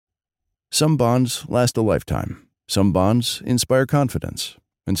Some bonds last a lifetime. Some bonds inspire confidence.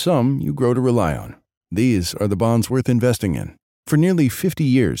 And some you grow to rely on. These are the bonds worth investing in. For nearly 50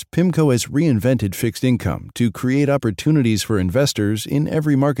 years, PIMCO has reinvented fixed income to create opportunities for investors in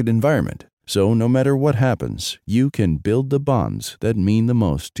every market environment. So no matter what happens, you can build the bonds that mean the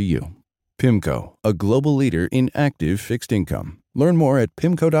most to you. PIMCO, a global leader in active fixed income. Learn more at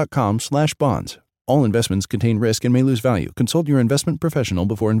pimco.com/bonds. All investments contain risk and may lose value. Consult your investment professional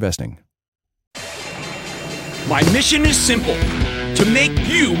before investing. My mission is simple: to make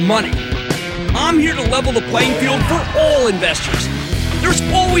you money. I'm here to level the playing field for all investors. There's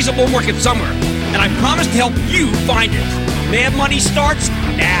always a bull market somewhere, and I promise to help you find it. Mad Money starts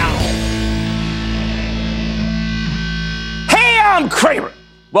now. Hey, I'm Cramer.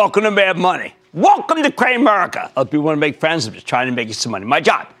 Welcome to Mad Money. Welcome to Cramerica. Other people want to make friends. I'm just trying to make you some money. My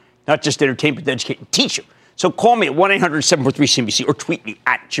job, not just entertain, but to educate and teach you. So call me at 1-800-743-CNBC or tweet me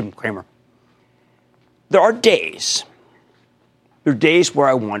at Jim Cramer. There are days where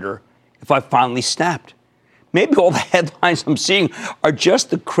I wonder if I finally snapped. Maybe all the headlines I'm seeing are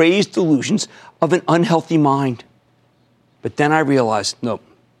just the crazed delusions of an unhealthy mind. But then I realized, no,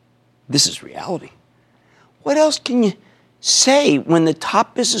 this is reality. What else can you say when the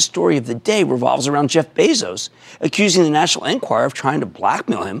top business story of the day revolves around Jeff Bezos accusing the National Enquirer of trying to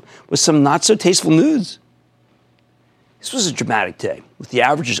blackmail him with some not-so-tasteful nudes? This was a dramatic day, with the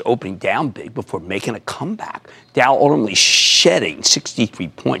averages opening down big before making a comeback. Dow ultimately shedding 63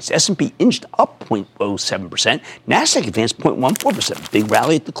 points. S&P inched up 0.07%. Nasdaq advanced 0.14%. Big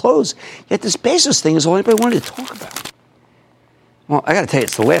rally at the close. Yet this Bezos thing is all anybody wanted to talk about. Well, I got to tell you,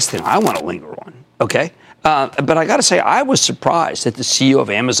 it's the last thing I want to linger on, okay? But I got to say, I was surprised that the CEO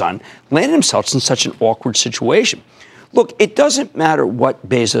of Amazon landed himself in such an awkward situation. Look, it doesn't matter what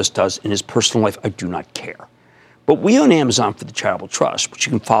Bezos does in his personal life. I do not care. But we own Amazon for the Charitable Trust, which you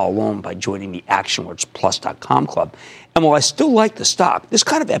can follow along by joining the ActionAlertsPlus.com club. And while I still like the stock, this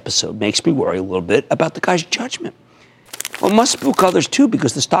kind of episode makes me worry a little bit about the guy's judgment. Well, it must spook others, too,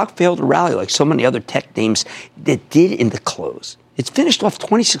 because the stock failed to rally like so many other tech names that did in the close. It's finished off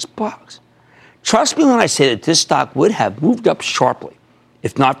 $26. Trust me when I say that this stock would have moved up sharply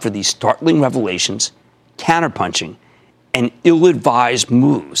if not for these startling revelations, counterpunching, and ill-advised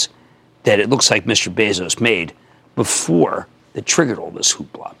moves that it looks like Mr. Bezos made before that triggered all this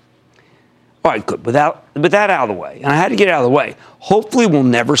hoopla. All right, good. With that out of the way, and I had to get it out of the way, hopefully we'll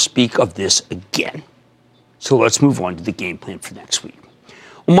never speak of this again. So let's move on to the game plan for next week.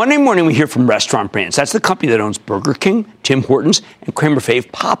 On Monday morning, we hear from Restaurant Brands. That's the company that owns Burger King, Tim Hortons, and Cramer Fave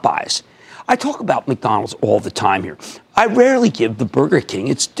Popeyes. I talk about McDonald's all the time here. I rarely give the Burger King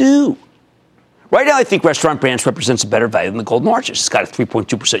its due. Right now, I think Restaurant Brands represents a better value than the Golden Arches. It's got a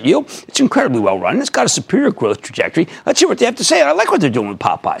 3.2% yield. It's incredibly well run. It's got a superior growth trajectory. Let's hear what they have to say. I like what they're doing with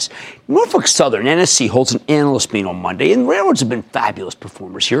Popeyes. Norfolk Southern, NSC, holds an analyst meeting on Monday, and railroads have been fabulous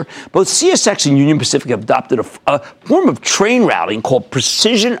performers here. Both CSX and Union Pacific have adopted a form of train routing called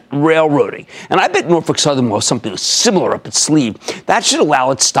precision railroading. And I bet Norfolk Southern will have something similar up its sleeve. That should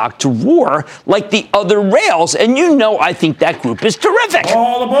allow its stock to roar like the other rails. And you know I think that group is terrific.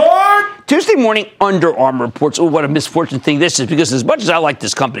 All aboard! Tuesday morning, Under Armour reports, oh, what a misfortune thing this is, because as much as I like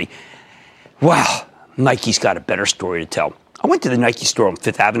this company, wow, Nike's got a better story to tell. I went to the Nike store on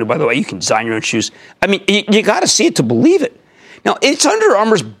Fifth Avenue, by the way. You can design your own shoes. I mean, you got to see it to believe it. Now, it's Under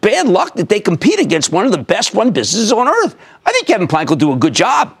Armour's bad luck that they compete against one of the best-run businesses on earth. I think Kevin Plank will do a good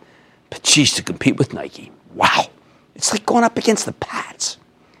job. But, geez, to compete with Nike, wow. It's like going up against the Pats.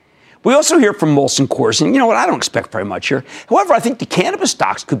 We also hear from Molson Coors, and you know what? I don't expect very much here. However, I think the cannabis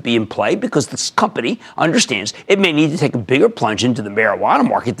stocks could be in play because this company understands it may need to take a bigger plunge into the marijuana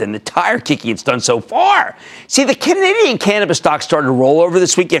market than the tire kicking it's done so far. See, the Canadian cannabis stocks started to roll over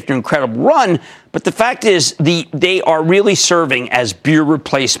this week after an incredible run, but the fact is they are really serving as beer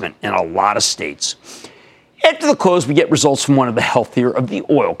replacement in a lot of states. After the close, we get results from one of the healthier of the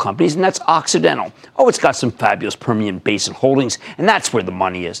oil companies, and that's Occidental. Oh, it's got some fabulous Permian Basin holdings, and that's where the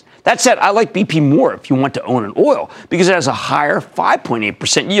money is. That said, I like BP more if you want to own an oil, because it has a higher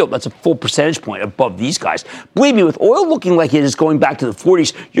 5.8% yield. That's a full percentage point above these guys. Believe me, with oil looking like it is going back to the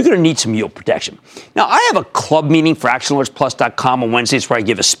 40s, you're going to need some yield protection. Now, I have a club meeting for ActionAlertsPlus.com on Wednesdays where I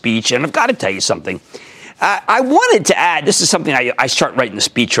give a speech, and I've got to tell you something. I wanted to add, this is something I started writing the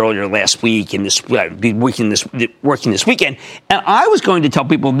speech earlier last week, and working this weekend, and I was going to tell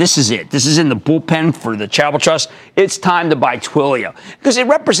people this is it. This is in the bullpen for the Charitable Trust. It's time to buy Twilio, because it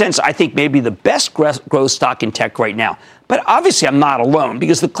represents, I think, maybe the best growth stock in tech right now. But obviously, I'm not alone,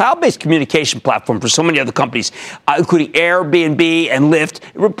 because the cloud-based communication platform for so many other companies, including Airbnb and Lyft,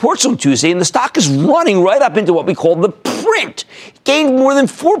 it reports on Tuesday, and the stock is running right up into what we call the print. It gained more than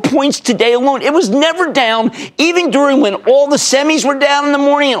 4 points today alone. It was never down, even during when all the semis were down in the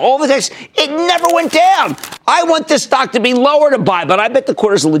morning and all the techs. It never went down. I want this stock to be lower to buy, but I bet the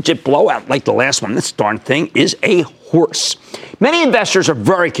quarter's a legit blowout like the last one. This darn thing is a horse. Many investors are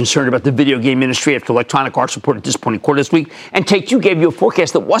very concerned about the video game industry after Electronic Arts reported a disappointing quarter this week, and Take-Two gave you a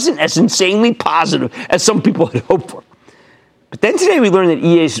forecast that wasn't as insanely positive as some people had hoped for. But then today we learned that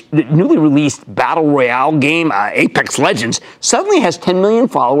EA's newly released Battle Royale game, Apex Legends, suddenly has 10 million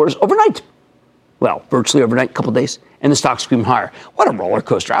followers overnight. Well, virtually overnight, a couple days, and the stock's screaming higher. What a roller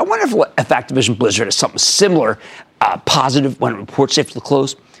coaster. I wonder if Activision Blizzard has something similar, positive when it reports after the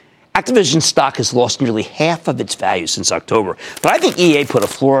close. Activision stock has lost nearly half of its value since October. But I think EA put a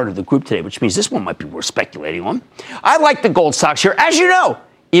floor under the group today, which means this one might be worth speculating on. I like the gold stocks here, as you know,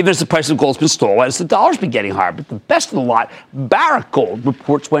 even as the price of gold's been stalled, as the dollar's been getting higher. But the best of the lot, Barrick Gold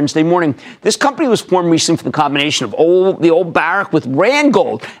reports Wednesday morning. This company was formed recently from the combination of the old Barrick with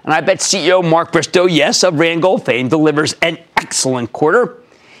Randgold. And I bet CEO Mark Bristow, yes, of Randgold fame, delivers an excellent quarter.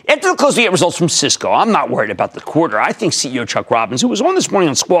 After the close, we get results from Cisco. I'm not worried about the quarter. I think CEO Chuck Robbins, who was on this morning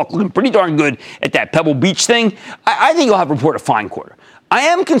on Squawk, looking pretty darn good at that Pebble Beach thing, I think he'll have report a fine quarter. I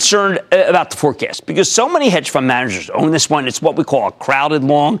am concerned about the forecast because so many hedge fund managers own this one. It's what we call a crowded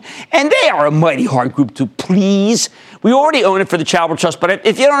long, and they are a mighty hard group to please. We already own it for the Charitable Trust, but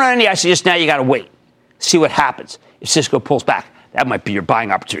if you don't own any, I suggest now you got to wait, see what happens. If Cisco pulls back, that might be your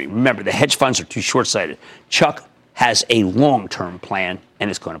buying opportunity. Remember, the hedge funds are too short-sighted. Chuck has a long-term plan, and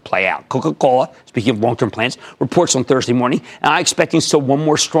it's going to play out. Coca-Cola, speaking of long-term plans, reports on Thursday morning, and I'm expecting still one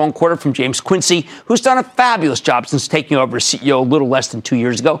more strong quarter from James Quincy, who's done a fabulous job since taking over as CEO a little less than 2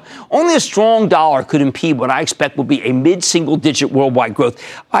 years ago. Only a strong dollar could impede what I expect will be a mid-single-digit worldwide growth.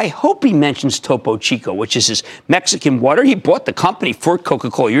 I hope he mentions Topo Chico, which is his Mexican water. He bought the company for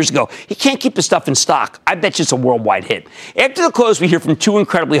Coca-Cola years ago. He can't keep the stuff in stock. I bet you it's a worldwide hit. After the close, we hear from two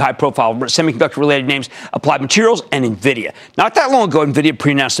incredibly high-profile semiconductor-related names, Applied Materials and NVIDIA. Not that long ago, NVIDIA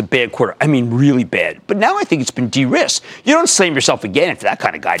pre-announced a bad quarter. I mean, really bad. But now I think it's been de-risked. You don't slam yourself again after that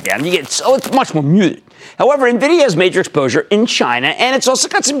kind of guy down. It's much more muted. However, NVIDIA has major exposure in China, and it's also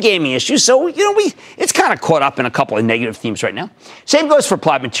got some gaming issues. So, it's kind of caught up in a couple of negative themes right now. Same goes for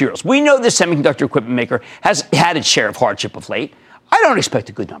Applied Materials. We know this semiconductor equipment maker has had its share of hardship of late. I don't expect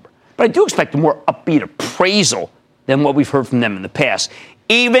a good number, but I do expect a more upbeat appraisal than what we've heard from them in the past,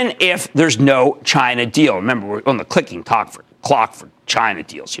 even if there's no China deal. Remember, we're on the clicking clock for China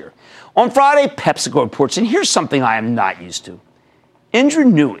deals here. On Friday, PepsiCo reports, and here's something I am not used to. Indra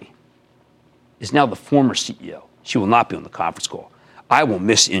Nooyi is now the former CEO. She will not be on the conference call. I will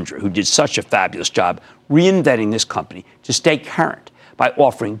miss Indra, who did such a fabulous job reinventing this company to stay current by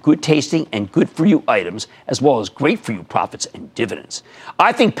offering good-tasting and good-for-you items, as well as great-for-you profits and dividends.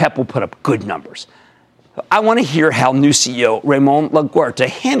 I think Pep will put up good numbers. I want to hear how new CEO Ramon Laguerta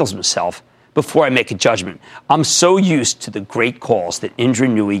handles himself before I make a judgment. I'm so used to the great calls that Indra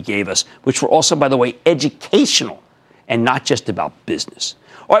Nooyi gave us, which were also, by the way, educational and not just about business.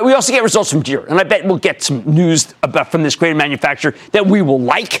 All right, we also get results from Deere, and I bet we'll get some news from this great manufacturer that we will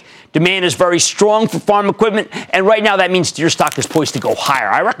like. Demand is very strong for farm equipment, and right now that means Deere stock is poised to go higher.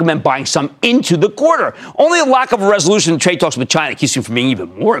 I recommend buying some into the quarter. Only a lack of a resolution in trade talks with China keeps you from being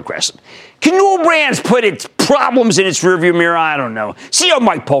even more aggressive. Can Newell Brands put its problems in its rearview mirror? I don't know. CEO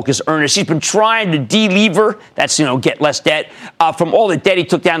Mike Polk is earnest. He's been trying to de-lever, that's, get less debt, from all the debt he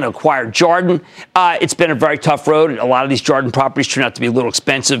took down to acquire Jarden. It's been a very tough road. A lot of these Jarden properties turn out to be a little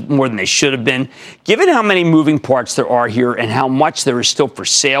expensive, more than they should have been. Given how many moving parts there are here and how much there is still for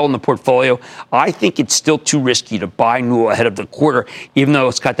sale in the portfolio, I think it's still too risky to buy Newell ahead of the quarter, even though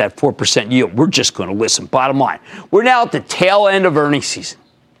it's got that 4% yield. We're just going to listen. Bottom line, we're now at the tail end of earnings season.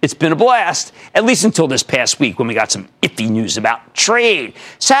 It's been a blast, at least until this past week when we got some iffy news about trade.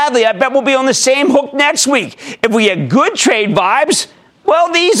 Sadly, I bet we'll be on the same hook next week. If we get good trade vibes,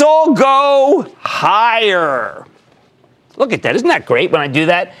 well, these all go higher. Look at that. Isn't that great when I do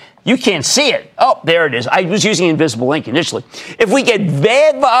that? You can't see it. Oh, there it is. I was using invisible ink initially. If we get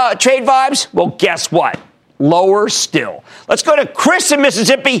bad trade vibes, well, guess what? Lower still. Let's go to Chris in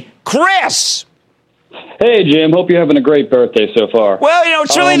Mississippi. Chris! Hey, Jim. Hope you're having a great birthday so far. Well,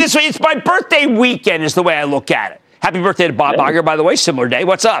 it's really this way. It's my birthday weekend is the way I look at it. Happy birthday to Bob Iger, by the way. Similar day.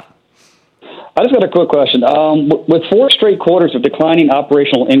 What's up? I just got a quick question. With 4 straight quarters of declining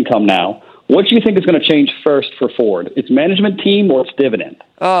operational income now, What do you think is going to change first for Ford? Its management team or its dividend?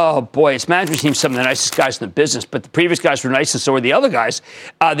 Oh, boy, its management team's some of the nicest guys in the business, but the previous guys were nice and so were the other guys.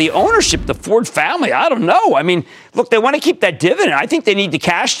 The ownership, the Ford family, I don't know. I mean, look, they want to keep that dividend. I think they need the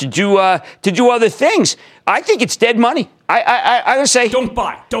cash to do other things. I think it's dead money. I would say don't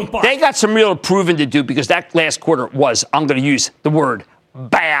buy. They got some real proving to do because that last quarter was, I'm going to use the word,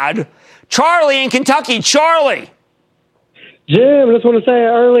 bad. Charlie in Kentucky. Charlie. Jim, I just want to say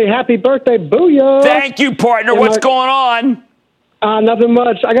an early happy birthday, booyah. Thank you, partner. What's going on? Nothing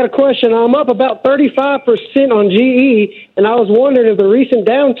much. I got a question. I'm up about 35% on GE, and I was wondering if the recent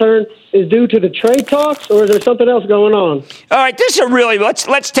downturn is due to the trade talks, or is there something else going on? All right, this is a really,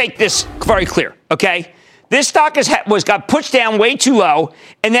 let's take this very clear, okay? This stock got pushed down way too low,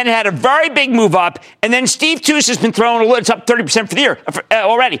 and then it had a very big move up, and then Steve Tooze has been throwing it's up 30% for the year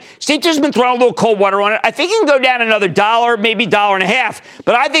already. Steve Tooze has been throwing a little cold water on it. I think it can go down another $1, maybe $1.50,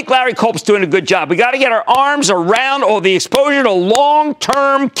 but I think Larry Culp's doing a good job. We got to get our arms around all the exposure to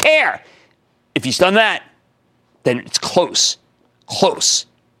long-term care. If he's done that, then it's close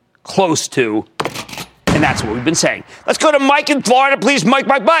to, and that's what we've been saying. Let's go to Mike in Florida, please.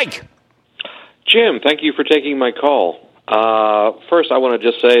 Mike. Jim, thank you for taking my call. First, I want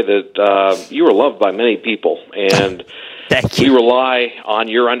to just say that you are loved by many people, and thank you. We rely on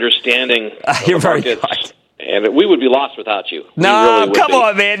your understanding of You're the markets, and we would be lost without you. No, come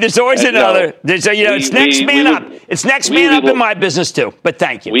on, man. There's always another. It's next man up. It's next man up in my business, too, but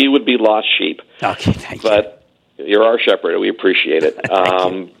thank you. We would be lost sheep. Okay, thank you. But you're our shepherd, and we appreciate it.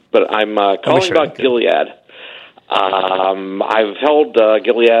 But I'm calling about Gilead. I've held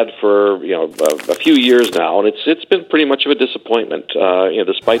Gilead for a few years now, and it's been pretty much of a disappointment.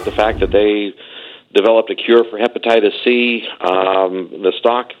 Despite the fact that they developed a cure for hepatitis C, the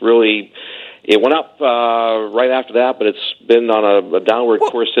stock really went up right after that, but it's been on a downward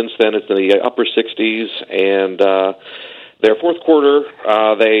course since then. It's in the upper 60s, and their fourth quarter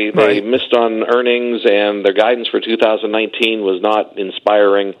they missed on earnings, and their guidance for 2019 was not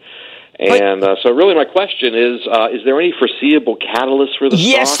inspiring. And so really my question is there any foreseeable catalyst for the stock?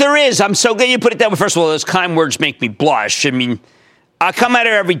 Yes, there is. I'm so glad you put it that way. First of all, those kind words make me blush. I mean, I come out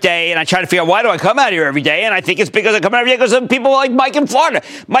here every day, and I try to figure out why do I come out here every day, and I think it's because I come out every day because of people like Mike in Florida.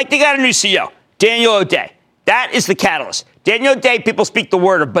 Mike, they got a new CEO, Daniel O'Day. That is the catalyst. Daniel O'Day, people speak the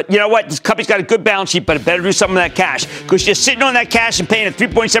word of, but you know what? This company's got a good balance sheet, but it better do something with that cash. Because just sitting on that cash and paying a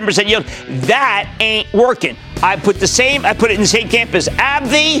 3.7% yield, that ain't working. I put it in the same camp as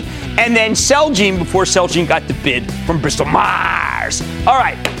AbbVie and then Celgene before Celgene got the bid from Bristol Myers. All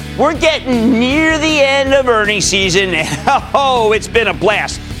right, we're getting near the end of earnings season. Oh, it's been a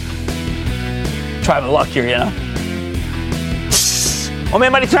blast. Try my luck here, Oh,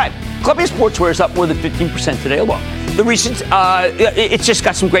 man, money tonight. Columbia Sportswear is up more than 15% today alone. The reasons, it's just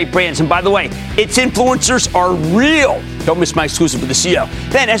got some great brands. And by the way, its influencers are real. Don't miss my exclusive with the CEO.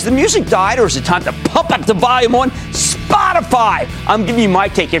 Then, has the music died or is it time to pump up the volume on Spotify? I'm giving you my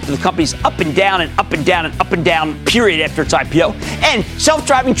take after the company's up and down and up and down and up and down period after its IPO. And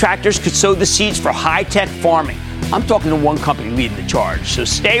self-driving tractors could sow the seeds for high-tech farming. I'm talking to one company leading the charge. So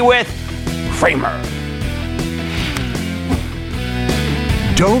stay with Cramer.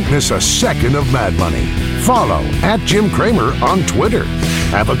 Don't miss a second of Mad Money. Follow @Jim Cramer on Twitter.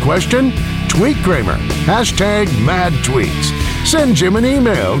 Have a question? Tweet Cramer. #MadTweets. Send Jim an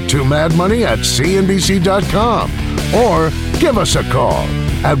email to madmoney@cnbc.com or give us a call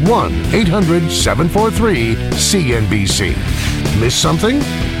at 1-800-743-CNBC. Miss something?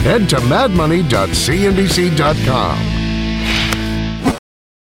 Head to madmoney.cnbc.com.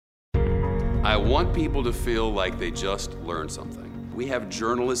 I want people to feel like they just learned something. We have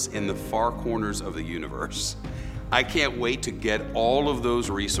journalists in the far corners of the universe. I can't wait to get all of those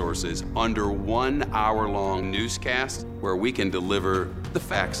resources under 1 hour-long newscast where we can deliver the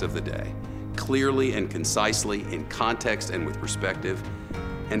facts of the day, clearly and concisely, in context and with perspective,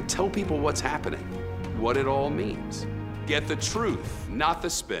 and tell people what's happening, what it all means. Get the truth, not the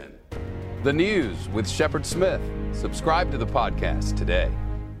spin. The News with Shepard Smith. Subscribe to the podcast today.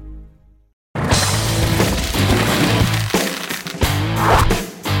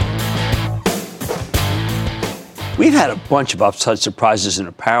 We've had a bunch of upside surprises in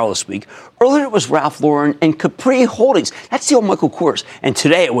apparel this week. Earlier it was Ralph Lauren and Capri Holdings. That's the old Michael Kors. And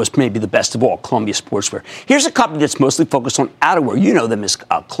today it was maybe the best of all, Columbia Sportswear. Here's a company that's mostly focused on outerwear. You know them as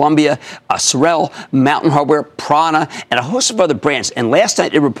Columbia, Sorel, Mountain Hardwear, Prana, and a host of other brands. And last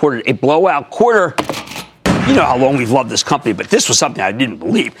night it reported a blowout quarter. You know how long we've loved this company, but this was something I didn't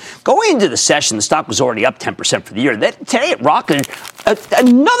believe. Going into the session, the stock was already up 10% for the year. Today it rocketed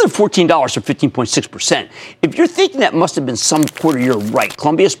another $14 or 15.6%. If you're thinking that must have been some quarter, you're right.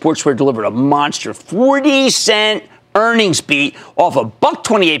 Columbia Sportswear delivered a monster 40-cent earnings beat off a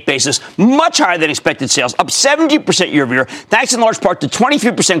 $1.28 basis, much higher than expected sales, up 70% year over year, thanks in large part to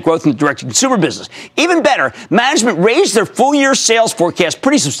 23% growth in the direct-to-consumer business. Even better, management raised their full-year sales forecast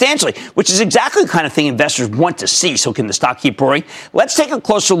pretty substantially, which is exactly the kind of thing investors want to see. So can the stock keep roaring? Let's take a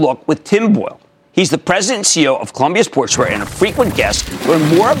closer look with Tim Boyle. He's the president and CEO of Columbia Sportswear and a frequent guest. Learn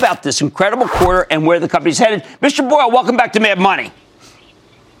more about this incredible quarter and where the company's headed. Mr. Boyle, welcome back to Mad Money.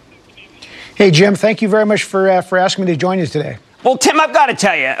 Hey, Jim, thank you very much for asking me to join you today. Well, Tim, I've got to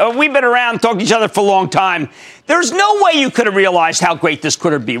tell you, we've been around talking to each other for a long time. There's no way you could have realized how great this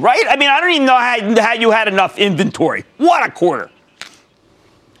could be, right? I mean, I don't even know how you had enough inventory. What a quarter.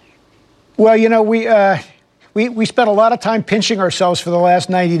 Well, you know, we spent a lot of time pinching ourselves for the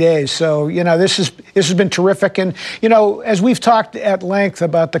last 90 days. So, you know, this has been terrific. And, you know, as we've talked at length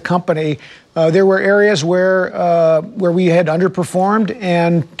about the company, there were areas where we had underperformed.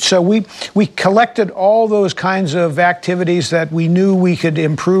 And so we collected all those kinds of activities that we knew we could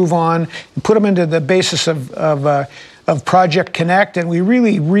improve on and put them into the basis of Project Connect, and we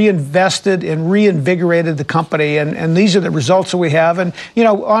really reinvested and reinvigorated the company, and these are the results that we have. And you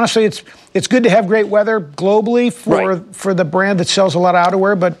know, honestly, it's good to have great weather globally for the brand that sells a lot of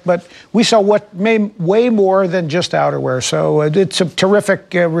outerwear, but we sell way more than just outerwear. So it's a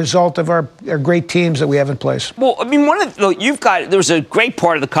terrific result of our great teams that we have in place. Well, I mean, there's a great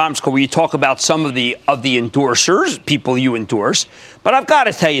part of the conference call where you talk about some of the endorsers, people you endorse. But I've got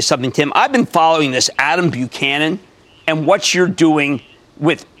to tell you something, Tim. I've been following this Adam Buchanan and what you're doing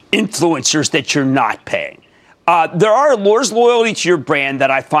with influencers that you're not paying. There's loyalty to your brand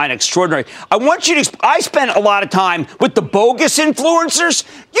that I find extraordinary. I spend a lot of time with the bogus influencers.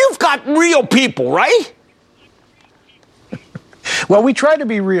 You've got real people, right? Well, we try to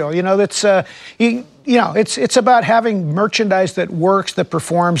be real. You know, that's it's about having merchandise that works, that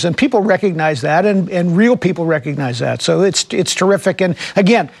performs, and people recognize that, and real people recognize that. So it's terrific. And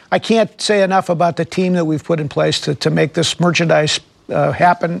again, I can't say enough about the team that we've put in place to make this merchandise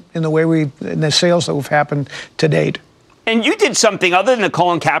happen in the sales that have happened to date. And you did something other than the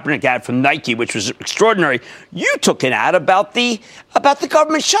Colin Kaepernick ad from Nike, which was extraordinary. You took an ad about the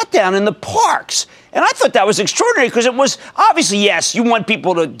government shutdown in the parks. And I thought that was extraordinary because it was obviously, yes, you want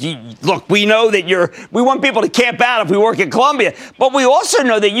people to look. We know that we want people to camp out if we work at Columbia. But we also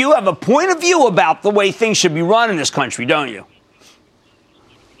know that you have a point of view about the way things should be run in this country, don't you?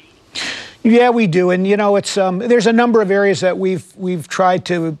 Yeah, we do, and you know, it's there's a number of areas that we've tried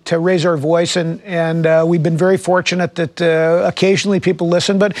to raise our voice, and we've been very fortunate that occasionally people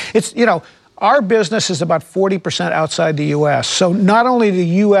listen. But it's, you know, our business is about 40% outside the U.S. So not only do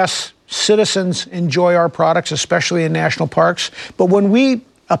U.S. citizens enjoy our products, especially in national parks, but when we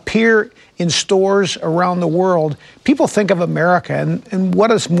appear in stores around the world, people think of America, and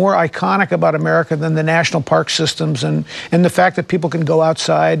what is more iconic about America than the national park systems and the fact that people can go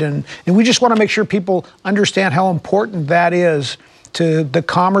outside, and we just want to make sure people understand how important that is to the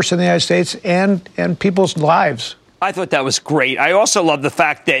commerce in the United States and people's lives. I thought that was great. I also love the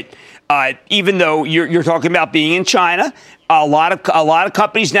fact that even though you're talking about being in China, a lot of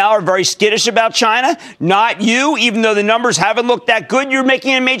companies now are very skittish about China. Not you, even though the numbers haven't looked that good, you're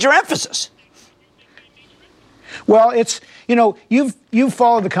making a major emphasis. Well, it's, you know, you've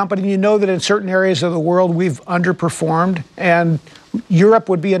followed the company. You know that in certain areas of the world we've underperformed, and Europe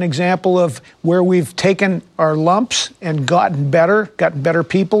would be an example of where we've taken our lumps and gotten better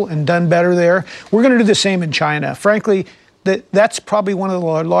people and done better there. We're going to do the same in China. Frankly, that's probably one of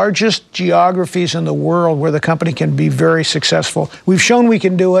the largest geographies in the world where the company can be very successful. We've shown we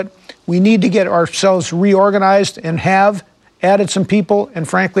can do it. We need to get ourselves reorganized and have added some people, and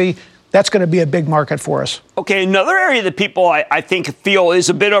frankly, that's going to be a big market for us. Okay, another area that people, I think, feel is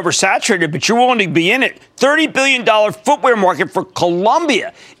a bit oversaturated, but you're willing to be in it. $30 billion footwear market for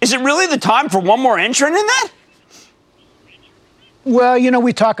Columbia. Is it really the time for one more entrant in that? Well, you know,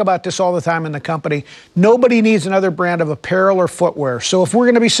 we talk about this all the time in the company. Nobody needs another brand of apparel or footwear. So if we're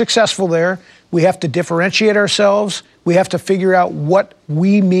going to be successful there, we have to differentiate ourselves. We have to figure out what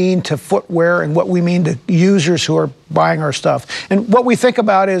we mean to footwear and what we mean to users who are buying our stuff. And what we think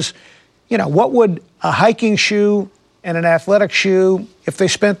about is, you know, what would a hiking shoe and an athletic shoe, if they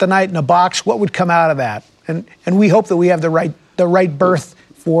spent the night in a box, what would come out of that? And we hope that we have the right berth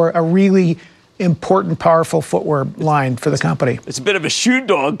for a really important, powerful footwear line for the company. It's a bit of a shoe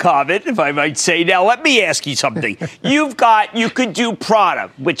dog comment, if I might say. Now, let me ask you something. You could do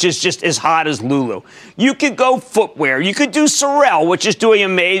Prada, which is just as hot as Lulu. You could go footwear. You could do Sorel, which is doing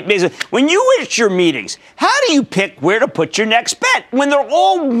amazing. When you at your meetings, how do you pick where to put your next bet? When they're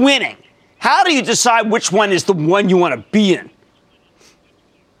all winning, how do you decide which one is the one you want to be in?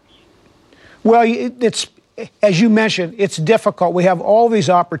 Well, it's, as you mentioned, it's difficult. We have all these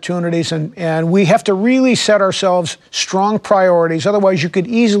opportunities, and we have to really set ourselves strong priorities. Otherwise, you could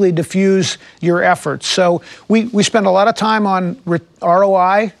easily diffuse your efforts. So we spend a lot of time on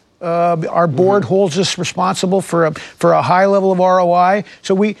ROI. Our board holds us responsible for a high level of ROI.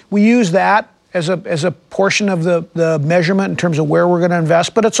 So we use that as a portion of the measurement in terms of where we're going to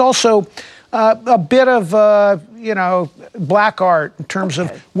invest. But it's also a bit of black art in terms of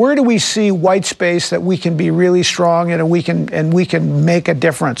where do we see white space that we can be really strong in, and we can make a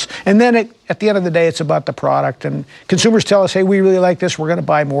difference. And then at the end of the day, it's about the product. And consumers tell us, hey, we really like this. We're going to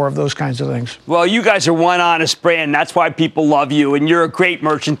buy more of those kinds of things. Well, you guys are one honest brand. That's why people love you, and you're a great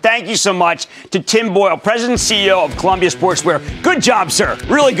merchant. Thank you so much to Tim Boyle, President and CEO of Columbia Sportswear. Good job, sir.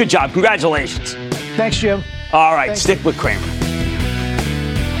 Really good job. Congratulations. Thanks, Jim. All right, Thanks. Stick with Cramer.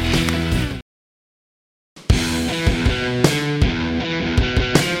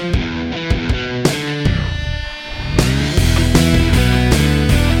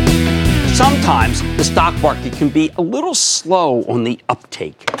 Sometimes the stock market can be a little slow on the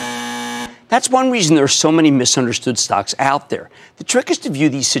uptake. That's one reason there are so many misunderstood stocks out there. The trick is to view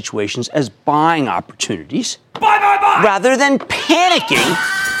these situations as buying opportunities rather than panicking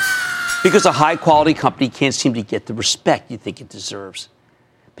because a high-quality company can't seem to get the respect you think it deserves.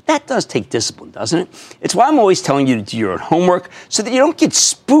 But that does take discipline, doesn't it? It's why I'm always telling you to do your own homework so that you don't get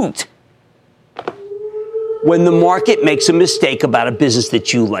spooked when the market makes a mistake about a business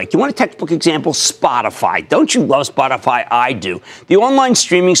that you like. You want a textbook example? Spotify. Don't you love Spotify? I do. The online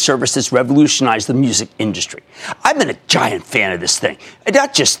streaming service that's revolutionized the music industry. I've been a giant fan of this thing.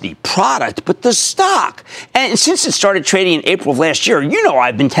 Not just the product, but the stock. And since it started trading in April of last year,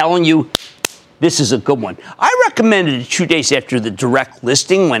 I've been telling you this is a good one. I recommended it 2 days after the direct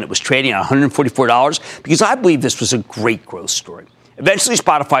listing when it was trading at $144 because I believe this was a great growth story. Eventually,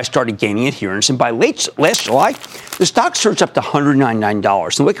 Spotify started gaining adherence, and by last July, the stock surged up to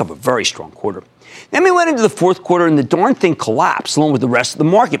 $199 in the wake of a very strong quarter. Then we went into the fourth quarter, and the darn thing collapsed, along with the rest of the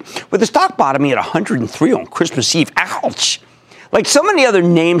market, with the stock bottoming at 103 on Christmas Eve. Ouch! Like so many other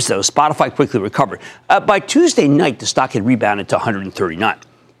names, though, Spotify quickly recovered. By Tuesday night, the stock had rebounded to 139.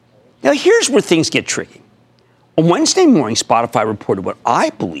 Now, here's where things get tricky. On Wednesday morning, Spotify reported what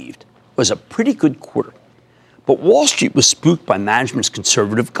I believed was a pretty good quarter. But Wall Street was spooked by management's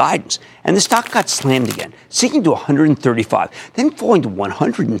conservative guidance, and the stock got slammed again, sinking to 135, then falling to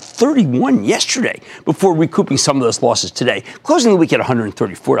 131 yesterday before recouping some of those losses today, closing the week at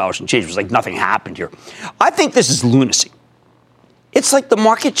 $134 and change. It was like nothing happened here. I think this is lunacy. It's like the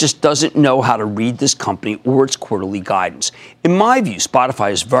market just doesn't know how to read this company or its quarterly guidance. In my view,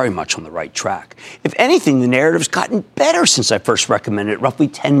 Spotify is very much on the right track. If anything, the narrative's gotten better since I first recommended it roughly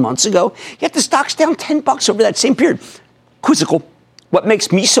 10 months ago, yet the stock's down $10 over that same period. Quizzical. What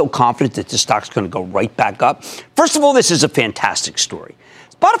makes me so confident that the stock's going to go right back up? First of all, this is a fantastic story.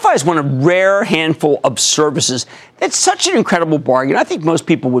 Spotify is one of a rare handful of services that's such an incredible bargain. I think most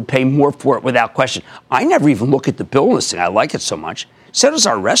people would pay more for it without question. I never even look at the bill listing. I like it so much. So does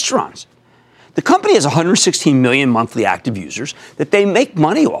our restaurants. The company has 116 million monthly active users that they make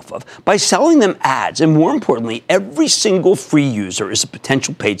money off of by selling them ads. And more importantly, every single free user is a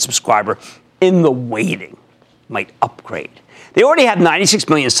potential paid subscriber in the waiting. Might upgrade. They already have 96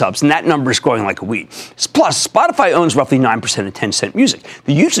 million subs, and that number is growing like a weed. Plus, Spotify owns roughly 9% of Tencent Music,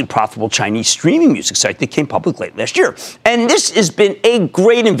 the hugely profitable Chinese streaming music site that came public late last year. And this has been a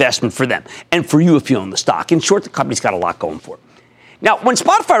great investment for them and for you if you own the stock. In short, the company's got a lot going for it. Now, when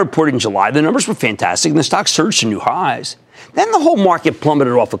Spotify reported in July, the numbers were fantastic, and the stock surged to new highs. Then the whole market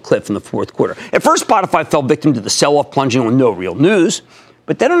plummeted off a cliff in the fourth quarter. At first, Spotify fell victim to the sell-off, plunging on no real news.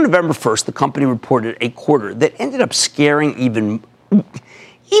 But then on November 1st, the company reported a quarter that ended up scaring even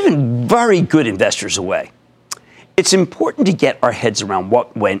very good investors away. It's important to get our heads around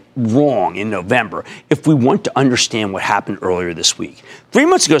what went wrong in November if we want to understand what happened earlier this week. 3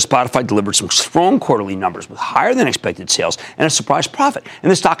 months ago, Spotify delivered some strong quarterly numbers with higher than expected sales and a surprise profit,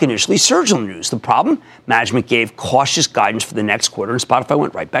 and the stock initially surged on the news. The problem? Management gave cautious guidance for the next quarter, and Spotify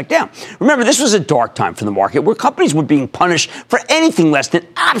went right back down. Remember, this was a dark time for the market where companies were being punished for anything less than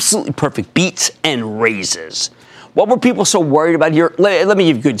absolutely perfect beats and raises. What were people so worried about here? Let me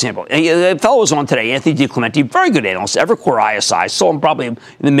give you a good example. A fellow was on today, Anthony DiClemente, very good analyst, Evercore ISI, saw him probably in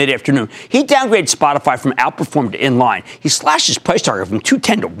the mid-afternoon. He downgraded Spotify from outperform to inline. He slashed his price target from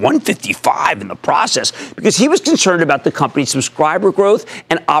 210 to 155 in the process because he was concerned about the company's subscriber growth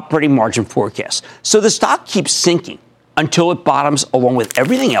and operating margin forecasts. So the stock keeps sinking until it bottoms along with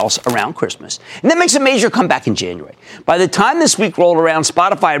everything else around Christmas. And then makes a major comeback in January. By the time this week rolled around,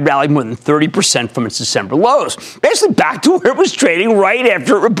 Spotify had rallied more than 30% from its December lows, basically back to where it was trading right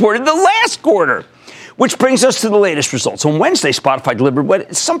after it reported the last quarter. Which brings us to the latest results. On Wednesday, Spotify delivered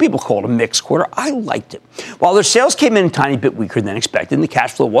what some people call a mixed quarter. I liked it. While their sales came in a tiny bit weaker than expected, and the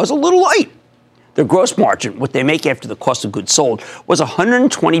cash flow was a little light. Their gross margin, what they make after the cost of goods sold, was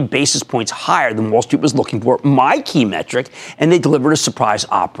 120 basis points higher than Wall Street was looking for, my key metric, and they delivered a surprise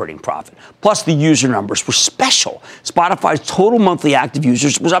operating profit. Plus, the user numbers were special. Spotify's total monthly active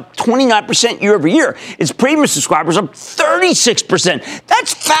users was up 29% year over year. Its premium subscribers up 36%.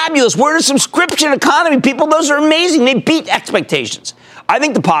 That's fabulous. We're in a subscription economy, people. Those are amazing. They beat expectations. I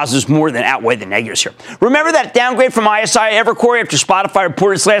think the positives more than outweigh the negatives here. Remember that downgrade from ISI Evercore after Spotify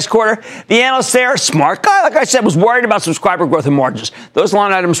reported its last quarter? The analyst there, smart guy, like I said, was worried about subscriber growth and margins. Those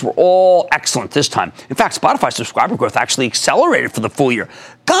line items were all excellent this time. In fact, Spotify's subscriber growth actually accelerated for the full year.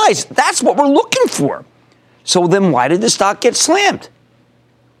 Guys, that's what we're looking for. So then why did the stock get slammed?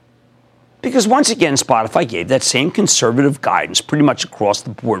 Because once again, Spotify gave that same conservative guidance pretty much across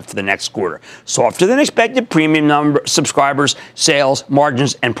the board for the next quarter. Softer than expected premium number, subscribers, sales,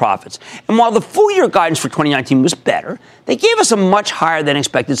 margins, and profits. And while the full year guidance for 2019 was better, they gave us a much higher than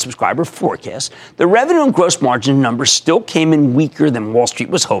expected subscriber forecast. The revenue and gross margin numbers still came in weaker than Wall Street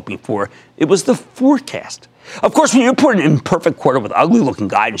was hoping for. It was the forecast. Of course, when you report an imperfect quarter with ugly-looking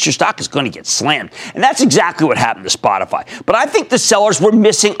guidance, your stock is going to get slammed. And that's exactly what happened to Spotify. But I think the sellers were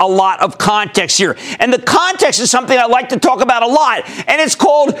missing a lot of context here. And the context is something I like to talk about a lot. And it's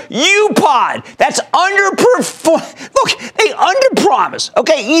called UPOD. That's underperform. Look, they underpromise.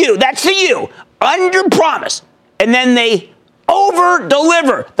 Okay, that's the U. Underpromise. And then they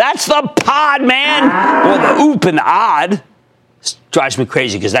over-deliver. That's the pod, man. Well, the oop and the odd drives me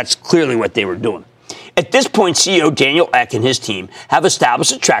crazy because that's clearly what they were doing. At this point, CEO Daniel Ek and his team have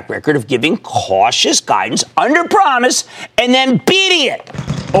established a track record of giving cautious guidance under promise and then beating it,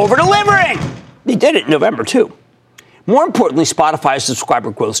 over-delivering. They did it in November, too. More importantly, Spotify's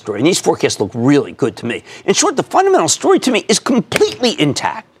subscriber growth story, and these forecasts look really good to me. In short, the fundamental story to me is completely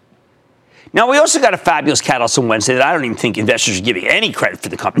intact. Now, we also got a fabulous catalyst on Wednesday that I don't even think investors are giving any credit for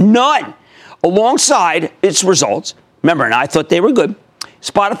the company. None. Alongside its results, remember, and I thought they were good,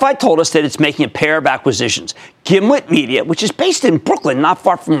 Spotify told us that it's making a pair of acquisitions. Gimlet Media, which is based in Brooklyn, not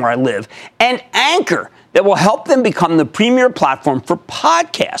far from where I live, and Anchor, that will help them become the premier platform for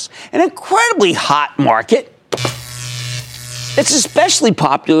podcasts. An incredibly hot market. It's especially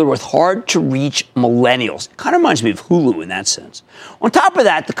popular with hard-to-reach millennials. It kind of reminds me of Hulu in that sense. On top of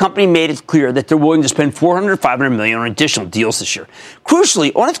that, the company made it clear that they're willing to spend $400 to $500 million on additional deals this year.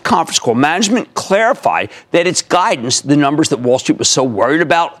 Crucially, on its conference call, management clarified that its guidance, the numbers that Wall Street was so worried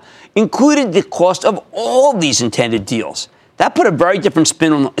about, included the cost of all these intended deals. That put a very different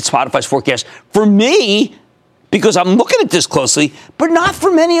spin on Spotify's forecast for me, because I'm looking at this closely, but not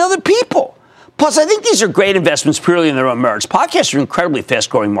for many other people. Plus, I think these are great investments purely in their own merits. Podcasts are an incredibly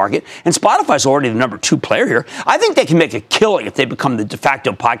fast-growing market, and Spotify's already the number 2 player here. I think they can make a killing if they become the de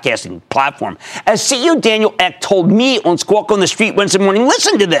facto podcasting platform. As CEO Daniel Ek told me on Squawk on the Street Wednesday morning,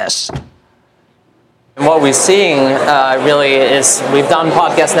 listen to this. What we're seeing really is we've done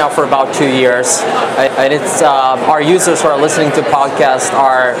podcasts now for about 2 years, and it's our users who are listening to podcasts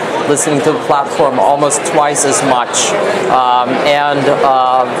are listening to the platform almost twice as much, and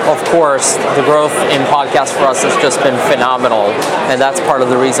of course the growth in podcasts for us has just been phenomenal, and that's part of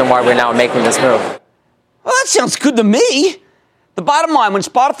the reason why we're now making this move. Well, that sounds good to me. The bottom line, when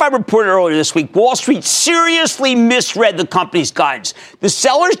Spotify reported earlier this week, Wall Street seriously misread the company's guidance. The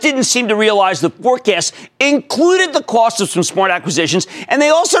sellers didn't seem to realize the forecast included the cost of some smart acquisitions, and they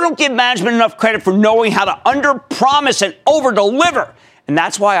also don't give management enough credit for knowing how to under-promise and over-deliver. And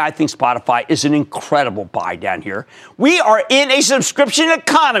that's why I think Spotify is an incredible buy down here. We are in a subscription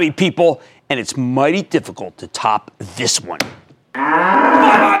economy, people, and it's mighty difficult to top this one.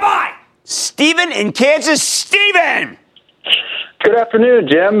 Bye. Stephen in Kansas. Stephen! Good afternoon,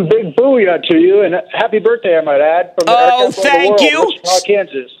 Jim. Big booyah to you, and happy birthday, I might add. From thank you. Wichita,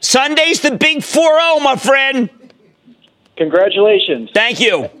 Kansas. Sunday's the big 4-0, my friend. Congratulations. Thank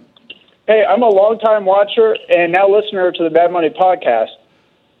you. Hey, I'm a longtime watcher and now listener to the Bad Money podcast.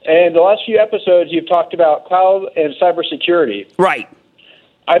 And the last few episodes, you've talked about cloud and cybersecurity. Right.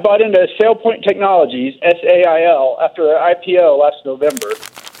 I bought into SailPoint Technologies, SAIL, after their IPO last November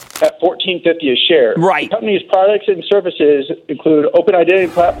at $14.50 a share. Right. The company's products and services include open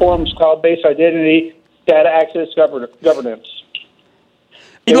identity platforms, cloud-based identity, data access, governance.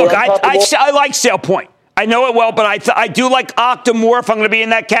 Look, I like SailPoint. I know it well, but I do like Okta more if I'm going to be in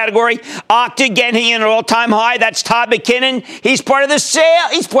that category. Okta getting an all-time high. That's Todd McKinnon. He's part of the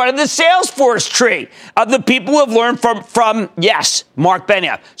Salesforce tree of the people who have learned from Mark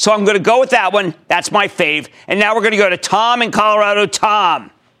Benioff. So I'm going to go with that one. That's my fave. And now we're going to go to Tom in Colorado. Tom.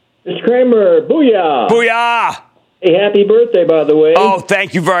 Mr. Cramer, booyah. Booyah. Hey, happy birthday, by the way. Oh,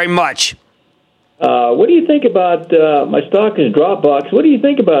 thank you very much. What do you think about my stock is Dropbox? What do you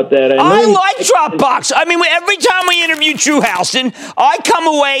think about that? I like Dropbox. I mean, every time we interview Drew Houston, I come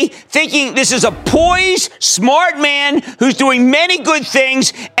away thinking this is a poised, smart man who's doing many good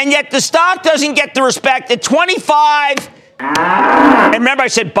things, and yet the stock doesn't get the respect at 25. And remember, I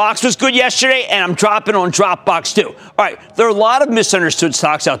said Box was good yesterday, and I'm dropping on Dropbox too. All right, there are a lot of misunderstood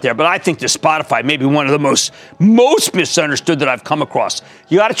stocks out there, but I think the Spotify may be one of the most misunderstood that I've come across.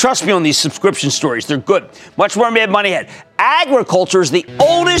 You got to trust me on these subscription stories. They're good. Much more Mad Money ahead. Agriculture is the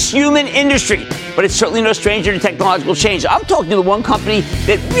oldest human industry, but it's certainly no stranger to technological change. I'm talking to the one company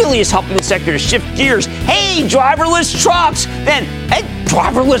that really is helping the sector to shift gears. Hey, driverless trucks. Then, hey,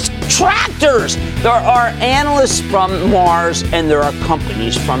 driverless tractors. There are analysts from Mars, and there are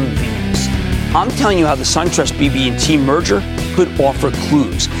companies from Venus. I'm telling you how the SunTrust BB&T merger could offer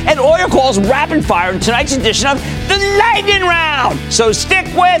clues. And oil calls rapid fire in tonight's edition of the Lightning Round. So stick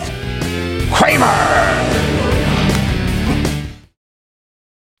with Cramer.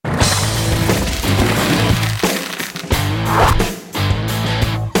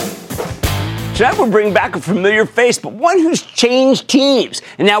 Tonight we're bringing back a familiar face, but one who's changed teams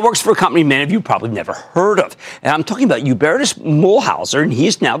and now works for a company many of you probably never heard of. And I'm talking about Hubertus Mühlhauser, and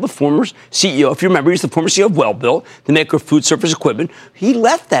he's now the former CEO. If you remember, he's the former CEO of Welbilt, the maker of food service equipment. He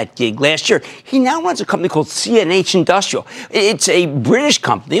left that gig last year. He now runs a company called CNH Industrial. It's a British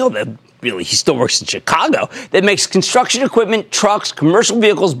company, although really, he still works in Chicago, that makes construction equipment, trucks, commercial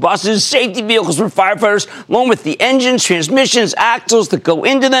vehicles, buses, safety vehicles for firefighters, along with the engines, transmissions, axles that go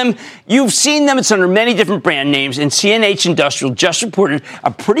into them. You've seen them. It's under many different brand names, and CNH Industrial just reported a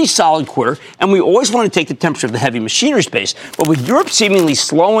pretty solid quarter, and we always want to take the temperature of the heavy machinery space. But with Europe seemingly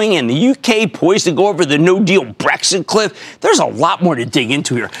slowing and the UK poised to go over the no-deal Brexit cliff, there's a lot more to dig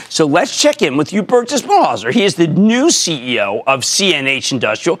into here. So let's check in with Hubertus Mühlhauser. He is the new CEO of CNH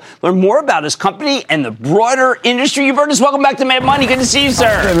Industrial. Learn more about his company and the broader industry. Hubertus, welcome back to Mad Money. Good to see you,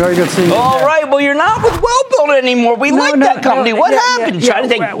 sir. Okay, very good to see you. All right. Well, you're not with Welbilt anymore. We like that company. What happened? Trying to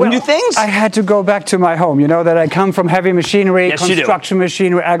take new things? I had to go back to my home. You know that I come from heavy machinery, construction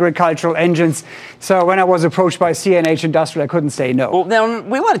machinery, agricultural engines. So when I was approached by CNH Industrial, I couldn't say no. Well, now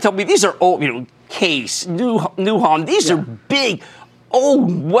we want to tell you these are old, Case, Newholm. These are big,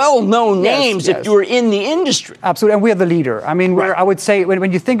 well-known names if you're in the industry. Absolutely, and we're the leader. I mean, I would say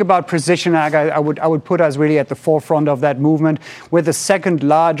when you think about precision ag, I would put us really at the forefront of that movement. We're the second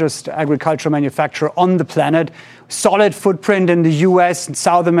largest agricultural manufacturer on the planet. Solid footprint in the U.S.,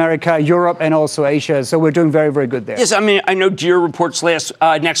 South America, Europe, and also Asia. So we're doing very, very good there. Yes, I mean, I know Deere reports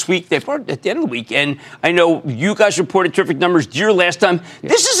next week. They report at the end of the week. And I know you guys reported terrific numbers Deere last time.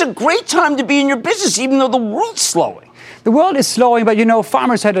 Yes. This is a great time to be in your business, even though the world's slowing. The world is slowing, but,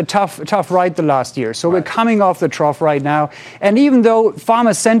 farmers had a tough ride the last year. So we're coming off the trough right now. And even though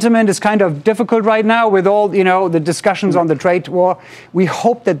farmer sentiment is kind of difficult right now with all, the discussions on the trade war, we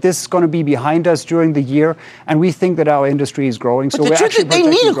hope that this is going to be behind us during the year. And we think that our industry is growing. But the truth is they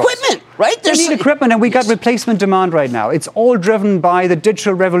need equipment, right? They need equipment, and we got replacement demand right now. It's all driven by the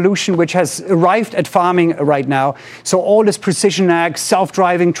digital revolution, which has arrived at farming right now. So all this precision ag,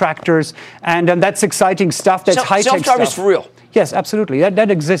 self-driving tractors, and that's exciting stuff. That's high-tech stuff. For real. Yes, absolutely. That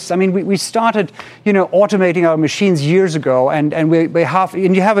exists. I mean, we started, automating our machines years ago, and we have,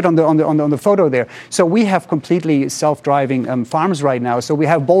 and you have it on the photo there. So we have completely self-driving farms right now. So we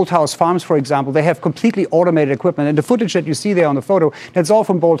have Bolthouse Farms, for example. They have completely automated equipment, and the footage that you see there on the photo, that's all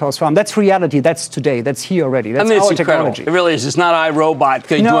from Bolthouse Farm. That's reality. That's today. That's here already. That's it's our incredible. technology. It really is. It's not iRobot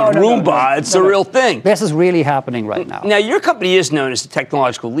doing Roomba. It's a real thing. This is really happening right now. Now, your company is known as a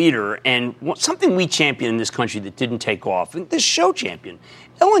technological leader, and something we champion in this country that didn't take off. And this show champion,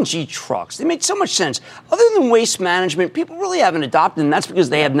 LNG trucks. They make so much sense. Other than waste management, people really haven't adopted them. That's because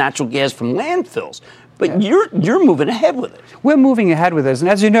they have natural gas from landfills. But you're moving ahead with it. We're moving ahead with this. And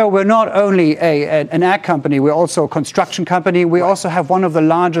as you know, we're not only an ag company, we're also a construction company. We also have one of the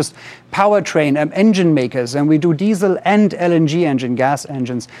largest powertrain engine makers, and we do diesel and LNG engine, gas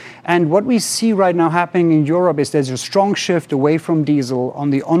engines. And what we see right now happening in Europe is there's a strong shift away from diesel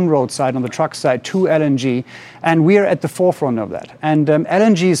on the on-road side, on the truck side, to LNG. And we're at the forefront of that. And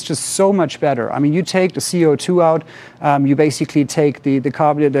LNG is just so much better. I mean, you take the CO2 out, you basically take the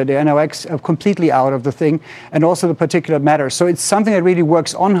carbon, the NOx completely out of the thing, and also the particulate matter. So it's something that really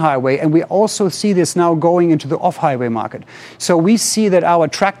works on highway, and we also see this now going into the off-highway market. So we see that our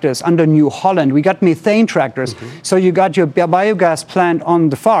tractors under New Holland, we got methane tractors. So you got your biogas plant on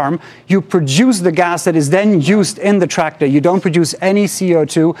the farm, you produce the gas that is then used in the tractor. You don't produce any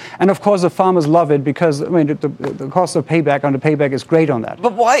CO2, and of course the farmers love it because, I mean, the cost of payback on the payback is great on that.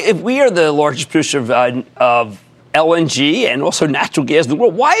 But why, if we are the largest producer of LNG and also natural gas in the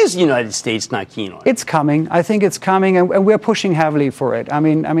world, why is the United States not keen on it? It's coming. I think it's coming, and we're pushing heavily for it. I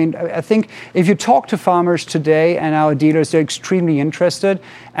mean, I think if you talk to farmers today and our dealers, they're extremely interested.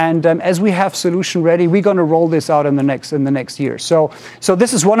 And as we have solution ready, we're going to roll this out in the next year. So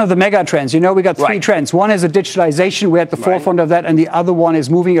this is one of the mega trends. You know, we got three trends. One is a digitalization. We're at the forefront of that, and the other one is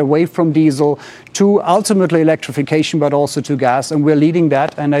moving away from diesel to ultimately electrification, but also to gas. And we're leading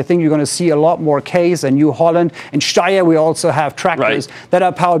that. And I think you're going to see a lot more Case and New Holland. In Steyr, we also have tractors that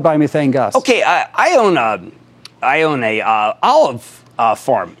are powered by methane gas. Okay, I own a olive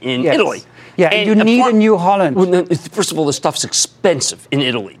farm in Italy. Yeah, and you need a New Holland. Well, first of all, the stuff's expensive in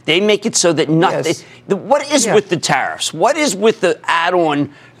Italy. They make it so that what is with the tariffs? What is with the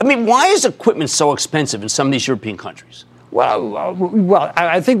add-on? I mean, why is equipment so expensive in some of these European countries? Well,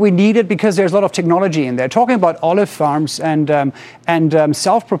 I think we need it because there's a lot of technology in there. Talking about olive farms and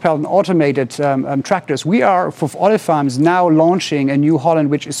self-propelled and automated tractors, we are, for olive farms, now launching a New Holland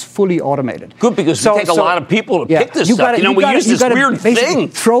which is fully automated. Good, because it takes a lot of people to pick this stuff. We use this weird thing.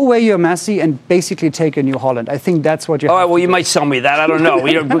 Throw away your Massey and basically take a New Holland. I think that's what you have to do. You might sell me that. I don't know.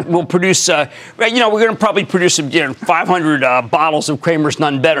 We'll produce, we're going to probably produce 500 bottles of Cramer's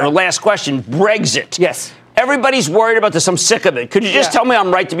None Better. Last question, Brexit. Yes. Everybody's worried about this. I'm sick of it. Could you just tell me I'm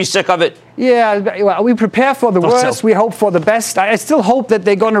right to be sick of it? Yeah, well, we prepare for the worst. We hope for the best. I still hope that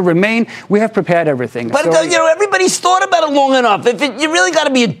they're going to remain. We have prepared everything. But, everybody's thought about it long enough. You really got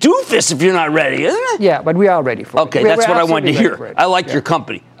to be a doofus if you're not ready, isn't it? Yeah, but we are ready for it. Okay, that's what I wanted to hear. I like your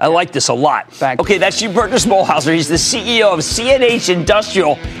company. I like this a lot. Thanks. Okay, that's Burton Smallhauser. He's the CEO of CNH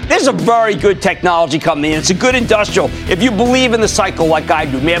Industrial. This is a very good technology company, and it's a good industrial if you believe in the cycle like I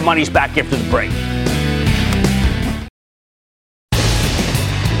do. Mad Money's back after the break.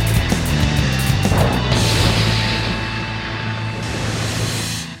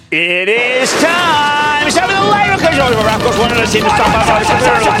 It is time. It's time for the lightning round. Of course, one of us teams to talk about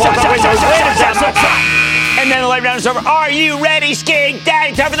and then the lightning round is over. Are you ready, Skiing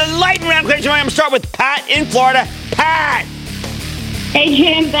Daddy? Time for the lightning round. I'm going to start with Pat in Florida. Pat. Hey,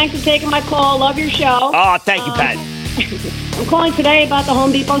 Jim. Thanks for taking my call. Love your show. Oh, thank you, Pat. I'm calling today about the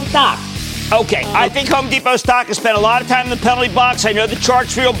Home Depot stock. Okay, I think Home Depot stock has spent a lot of time in the penalty box. I know the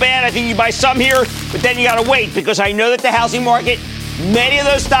chart's real bad. I think you buy some here, but then you got to wait because I know that the housing market, many of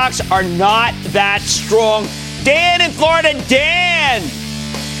those stocks are not that strong. Dan in Florida. Dan!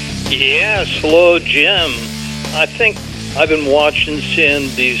 Yes, hello, Jim. I think I've been watching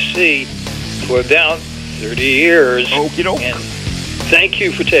CNBC for about 30 years. Okie doke. And thank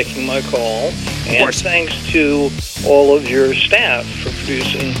you for taking my call. And thanks to all of your staff for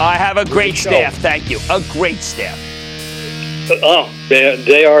producing. I have a great staff, thank you. A great staff.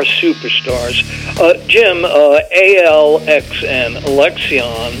 They are superstars. Jim, ALXN,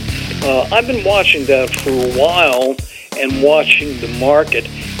 Alexion, I've been watching that for a while and watching the market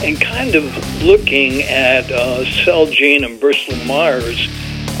and kind of looking at Celgene and Bristol-Myers.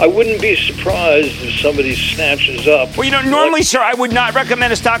 I wouldn't be surprised if somebody snatches up. Well, normally, sir, I would not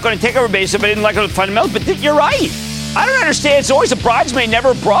recommend a stock on a takeover basis if I didn't like it with fundamentals, but you're right. I don't understand. It's always a bridesmaid, never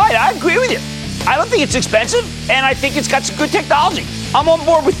a bride. I agree with you. I don't think it's expensive, and I think it's got some good technology. I'm on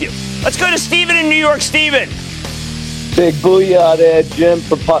board with you. Let's go to Stephen in New York. Stephen. Big booyah there, Jim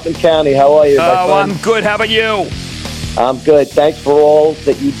from Putnam County. How are you, my friend? I'm good. How about you? I'm good. Thanks for all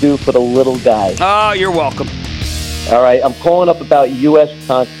that you do for the little guy. Oh, you're welcome. All right. I'm calling up about U.S.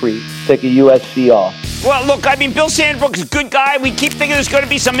 Concrete, ticker USCR. Well, look, Bill Sandbrook is a good guy. We keep thinking there's going to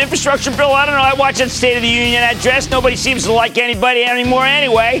be some infrastructure bill. I don't know. I watched that State of the Union address. Nobody seems to like anybody anymore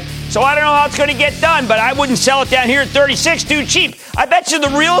anyway. So I don't know how it's going to get done, but I wouldn't sell it down here at 36 too cheap. I bet you the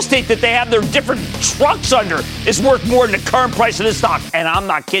real estate that they have their different trucks under is worth more than the current price of this stock. And I'm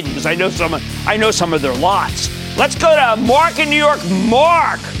not kidding because I know some of their lots. Let's go to Mark in New York.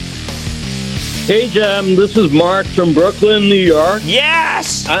 Mark. Hey, Jim. This is Mark from Brooklyn, New York.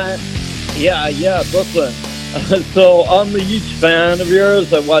 Yes! Yeah, Brooklyn. So I'm a huge fan of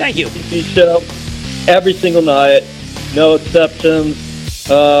yours. I watch the TV show every single night, no exceptions.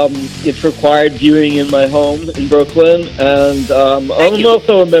 It's required viewing in my home in Brooklyn, and I'm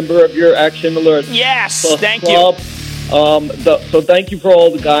also a member of your Action Alert. Yes, thank club. So thank you for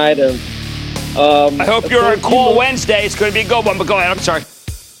all the guidance. I hope you're on call Wednesday. It's going to be a good one, but go ahead. I'm sorry.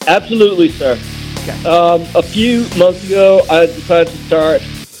 Absolutely, sir. Okay. A few months ago, I decided to start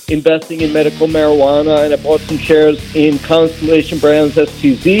investing in medical marijuana, and I bought some shares in Constellation Brands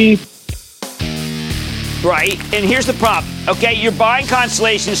STZ. Right, and here's the problem. Okay, you're buying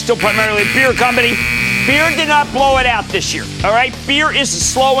Constellation, still primarily a beer company. Beer did not blow it out this year, all right? Beer is a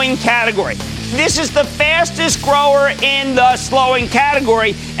slowing category. This is the fastest grower in the slowing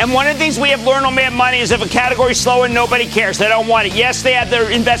category. And one of the things we have learned on Mad Money is if a category's slowing, nobody cares. They don't want it. Yes, they have their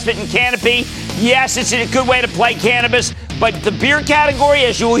investment in Canopy. Yes, it's a good way to play cannabis. But the beer category,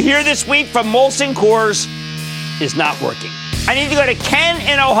 as you will hear this week from Molson Coors, is not working. I need to go to Ken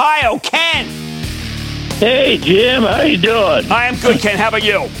in Ohio. Ken. Hey, Jim. How you doing? I am good, Ken. How about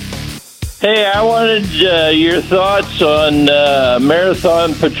you? Hey, I wanted your thoughts on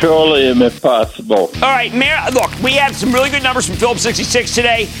Marathon Petroleum, if possible. All right, look, we had some really good numbers from Phillips 66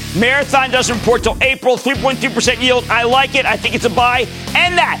 today. Marathon doesn't report till April, 3.2% yield. I like it. I think it's a buy.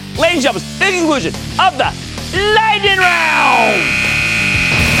 And that, ladies and gentlemen, the conclusion of the Lightning Round.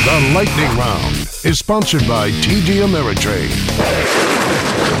 The Lightning Round is sponsored by TD Ameritrade.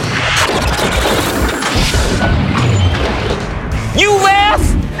 You laugh?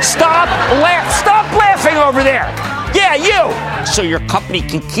 Stop laughing over there. Yeah, you. So your company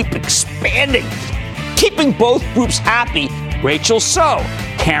can keep expanding. Keeping both groups happy, Rachel So,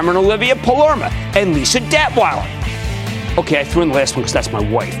 Cameron Olivia Palermo, and Lisa Detweiler. Okay, I threw in the last one because that's my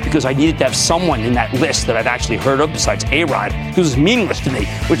wife, because I needed to have someone in that list that I've actually heard of besides A-Rod, who is meaningless to me,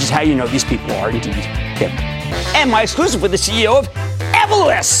 which is how you know these people are indeed hip. And my exclusive with the CEO of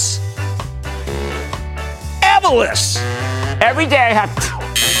Evolus. Every day I have to.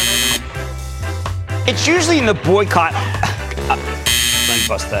 It's usually in the boycott. Let me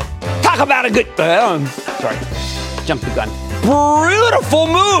bust that. Talk about a good. Sorry. Jump the gun. Beautiful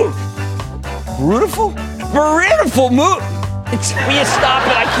move. Beautiful move. Will you stop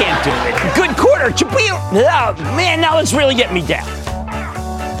it? I can't do it. Good quarter. Oh, man, now it's really getting me down.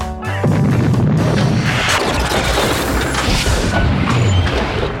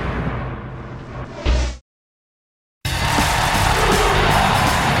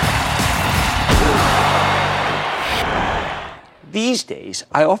 These days,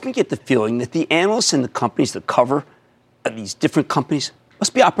 I often get the feeling that the analysts and the companies that cover these different companies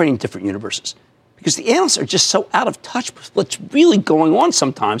must be operating in different universes, because the analysts are just so out of touch with what's really going on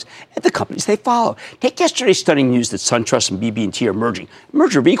sometimes at the companies they follow. Take yesterday's stunning news that SunTrust and BB&T are merging. A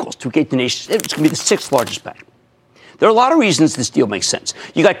merger of equals to create the nation's, it's going to be the 6th largest bank. There are a lot of reasons this deal makes sense.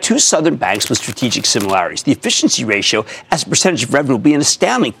 You got two southern banks with strategic similarities. The efficiency ratio as a percentage of revenue will be an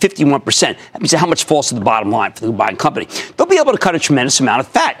astounding 51%. That means how much falls to the bottom line for the combined company. They'll be able to cut a tremendous amount of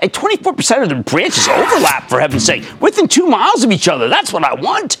fat. And 24% of their branches overlap, for heaven's sake, within 2 miles of each other. That's what I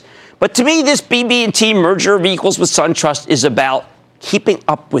want. But to me, this BB&T merger of equals with SunTrust is about keeping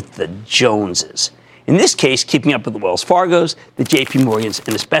up with the Joneses. In this case, keeping up with the Wells Fargos, the JP Morgans,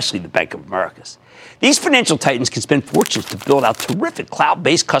 and especially the Bank of Americas. These financial titans can spend fortunes to build out terrific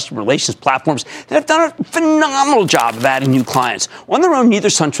cloud-based customer relations platforms that have done a phenomenal job of adding new clients. On their own, neither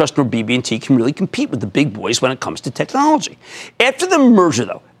SunTrust nor BB&T can really compete with the big boys when it comes to technology. After the merger,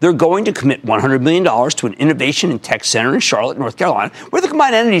 though, they're going to commit $100 million to an innovation and tech center in Charlotte, North Carolina, where the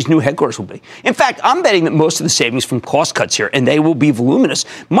combined entity's new headquarters will be. In fact, I'm betting that most of the savings from cost cuts here, and they will be voluminous,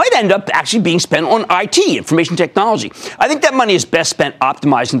 might end up actually being spent on IT, information technology. I think that money is best spent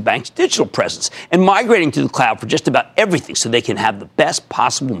optimizing the bank's digital presence and migrating to the cloud for just about everything so they can have the best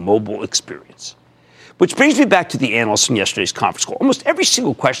possible mobile experience. Which brings me back to the analysts from yesterday's conference call. Almost every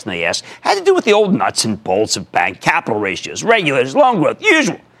single question they asked had to do with the old nuts and bolts of bank capital ratios, regulators, loan growth,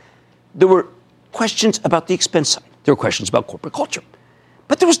 usual. There were questions about the expense side. There were questions about corporate culture.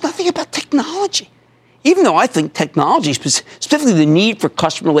 But there was nothing about technology. Even though I think technology, specifically the need for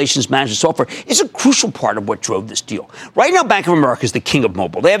customer relations management software, is a crucial part of what drove this deal. Right now, Bank of America is the king of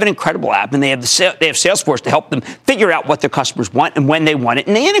mobile. They have an incredible app, and they have Salesforce to help them figure out what their customers want and when they want it,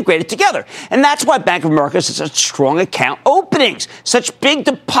 and they integrate it together. And that's why Bank of America has such strong account openings, such big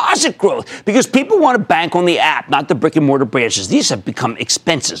deposit growth, because people want to bank on the app, not the brick-and-mortar branches. These have become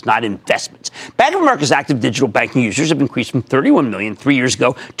expenses, not investments. Bank of America's active digital banking users have increased from 31 million 3 years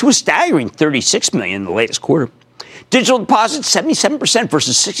ago to a staggering 36 million in the latest quarter. Digital deposits, 77%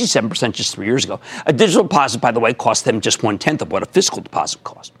 versus 67% just 3 years ago. A digital deposit, by the way, cost them just 1/10 of what a physical deposit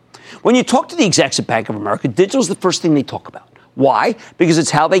cost. When you talk to the execs at Bank of America, digital is the first thing they talk about. Why? Because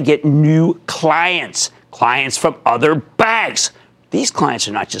it's how they get new clients from other banks. These clients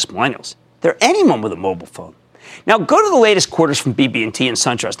are not just millennials. They're anyone with a mobile phone. Now, go to the latest quarters from BB&T and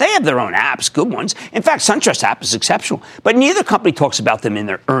SunTrust. They have their own apps, good ones. In fact, SunTrust app is exceptional. But neither company talks about them in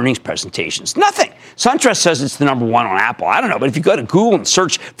their earnings presentations. Nothing. SunTrust says it's the number one on Apple. I don't know. But if you go to Google and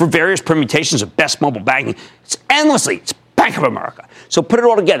search for various permutations of best mobile banking, it's endlessly. It's Bank of America. So put it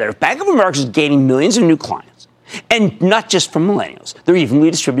all together. If Bank of America is gaining millions of new clients, and not just from millennials, they're evenly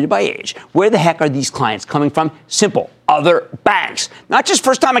distributed by age, where the heck are these clients coming from? Simple. Other banks. Not just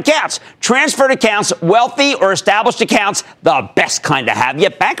first-time accounts. Transferred accounts, wealthy or established accounts, the best kind to have.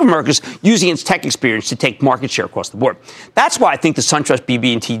 Yet Bank of America's using its tech experience to take market share across the board. That's why I think the SunTrust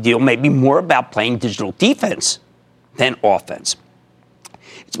BB&T deal may be more about playing digital defense than offense.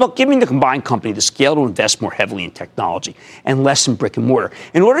 It's about giving the combined company the scale to invest more heavily in technology and less in brick and mortar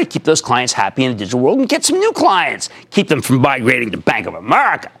in order to keep those clients happy in a digital world and get some new clients. Keep them from migrating to Bank of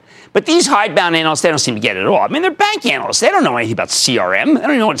America. But these hidebound analysts, they don't seem to get it at all. I mean, they're bank analysts. They don't know anything about CRM. They don't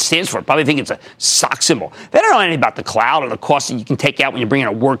even know what it stands for. Probably think it's a stock symbol. They don't know anything about the cloud or the cost that you can take out when you bring in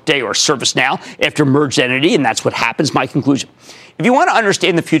a Workday or a ServiceNow after a merged entity, and that's what happens, my conclusion. If you want to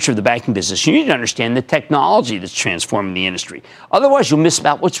understand the future of the banking business, you need to understand the technology that's transforming the industry. Otherwise, you'll miss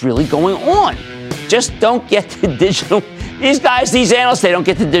about what's really going on. Just don't get the digital. These guys, these analysts, they don't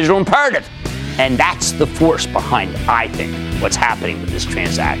get the digital imperative. And that's the force behind, I think, what's happening with this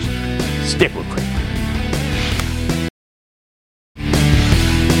transaction. Stick with Cramer.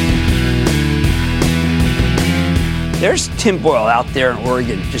 There's Tim Boyle out there in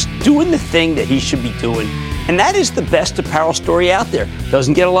Oregon just doing the thing that he should be doing. And that is the best apparel story out there.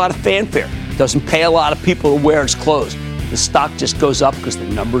 Doesn't get a lot of fanfare. Doesn't pay a lot of people to wear his clothes. The stock just goes up because the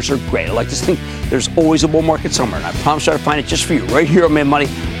numbers are great. I like to think there's always a bull market somewhere, and I promise you I'll find it just for you right here on Mad Money.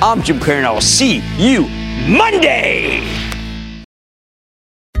 I'm Jim Cramer, and I will see you Monday.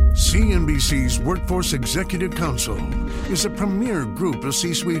 CNBC's Workforce Executive Council is a premier group of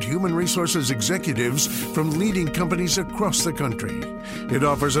C-suite human resources executives from leading companies across the country. It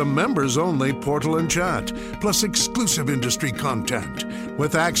offers a members-only portal and chat, plus exclusive industry content,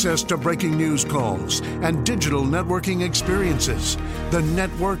 with access to breaking news calls and digital networking experiences. The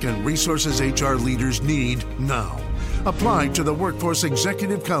network and resources HR leaders need now. Apply to the Workforce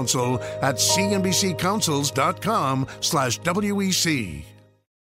Executive Council at cnbccouncils.com/WEC.